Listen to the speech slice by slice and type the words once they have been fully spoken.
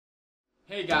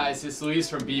Hey guys, it's Luis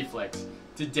from BF.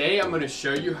 Today I'm going to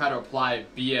show you how to apply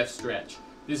BF Strech.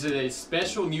 This is a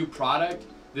special new product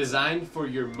designed for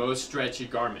your most stretchy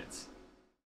garments.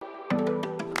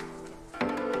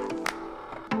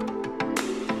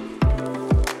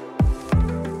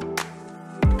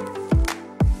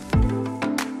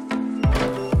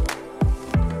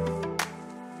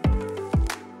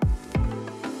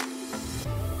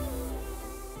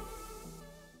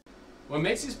 What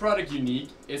makes this product unique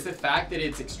is the fact that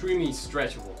it's extremely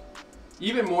stretchable,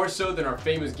 even more so than our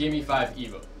famous Gimme 5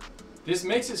 Evo. This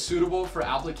makes it suitable for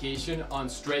application on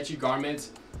stretchy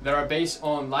garments that are based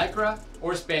on lycra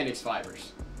or spandex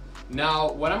fibers.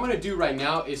 Now, what I'm going to do right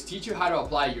now is teach you how to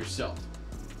apply it yourself.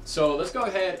 So let's go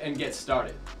ahead and get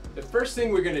started. The first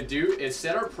thing we're going to do is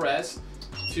set our press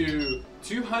to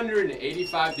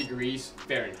 285 degrees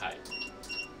Fahrenheit.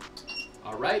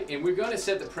 Alright, and we're going to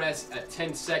set the press at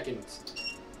 10 seconds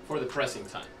for the pressing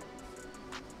time.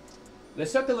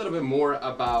 Let's talk a little bit more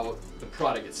about the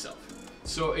product itself.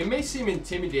 So it may seem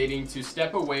intimidating to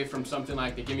step away from something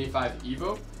like the Gimme 5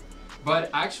 Evo, but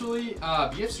actually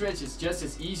BF Strech is just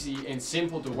as easy and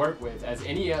simple to work with as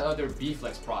any other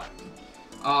BF product.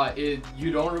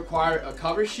 You don't require a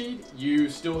cover sheet, you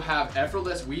still have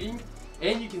effortless weeding,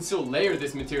 and you can still layer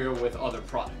this material with other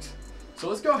products. So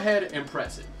let's go ahead and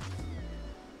press it.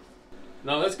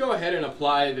 Now let's go ahead and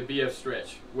apply the BF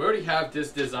Strech. We already have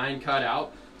this design cut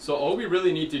out, so all we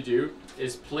really need to do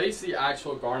is place the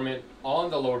actual garment on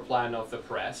the lower plane of the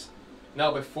press.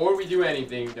 Now before we do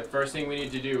anything, the first thing we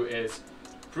need to do is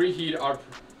preheat our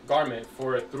garment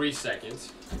for 3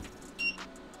 seconds.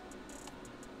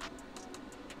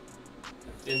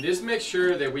 And this makes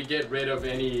sure that we get rid of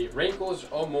any wrinkles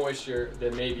or moisture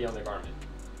that may be on the garment.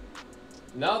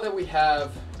 Now that we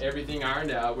have everything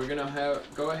ironed out, we're gonna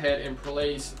go ahead and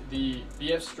place the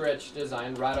BF Strech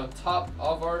design right on top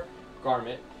of our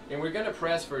garment, and we're gonna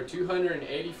press for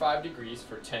 285 degrees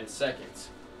for 10 seconds.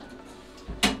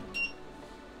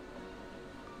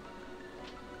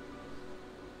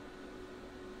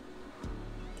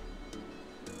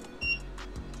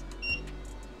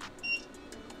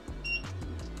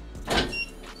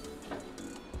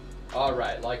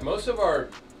 Alright, like most of our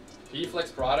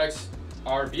BF products,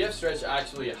 our BF Strech is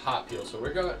actually a hot peel, so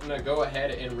we're going to go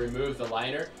ahead and remove the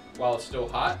liner while it's still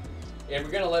hot, and we're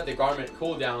going to let the garment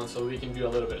cool down so we can do a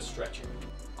little bit of stretching.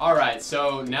 Alright,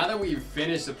 so now that we've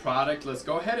finished the product, let's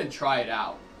go ahead and try it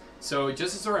out. So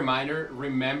just as a reminder,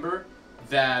 remember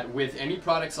that with any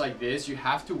products like this, you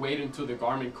have to wait until the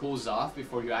garment cools off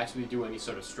before you actually do any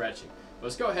sort of stretching.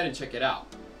 Let's go ahead and check it out.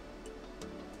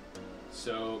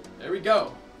 So there we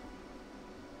go.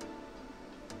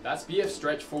 That's BF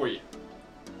Strech for you.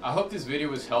 I hope this video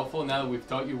was helpful now that we've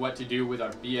taught you what to do with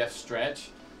our BF Strech.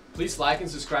 Please like and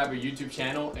subscribe our YouTube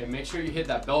channel and make sure you hit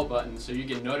that bell button so you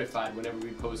get notified whenever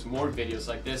we post more videos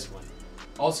like this one.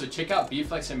 Also, check out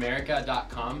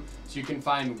bflexamerica.com so you can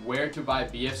find where to buy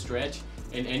BF Strech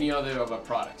and any other of our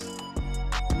products.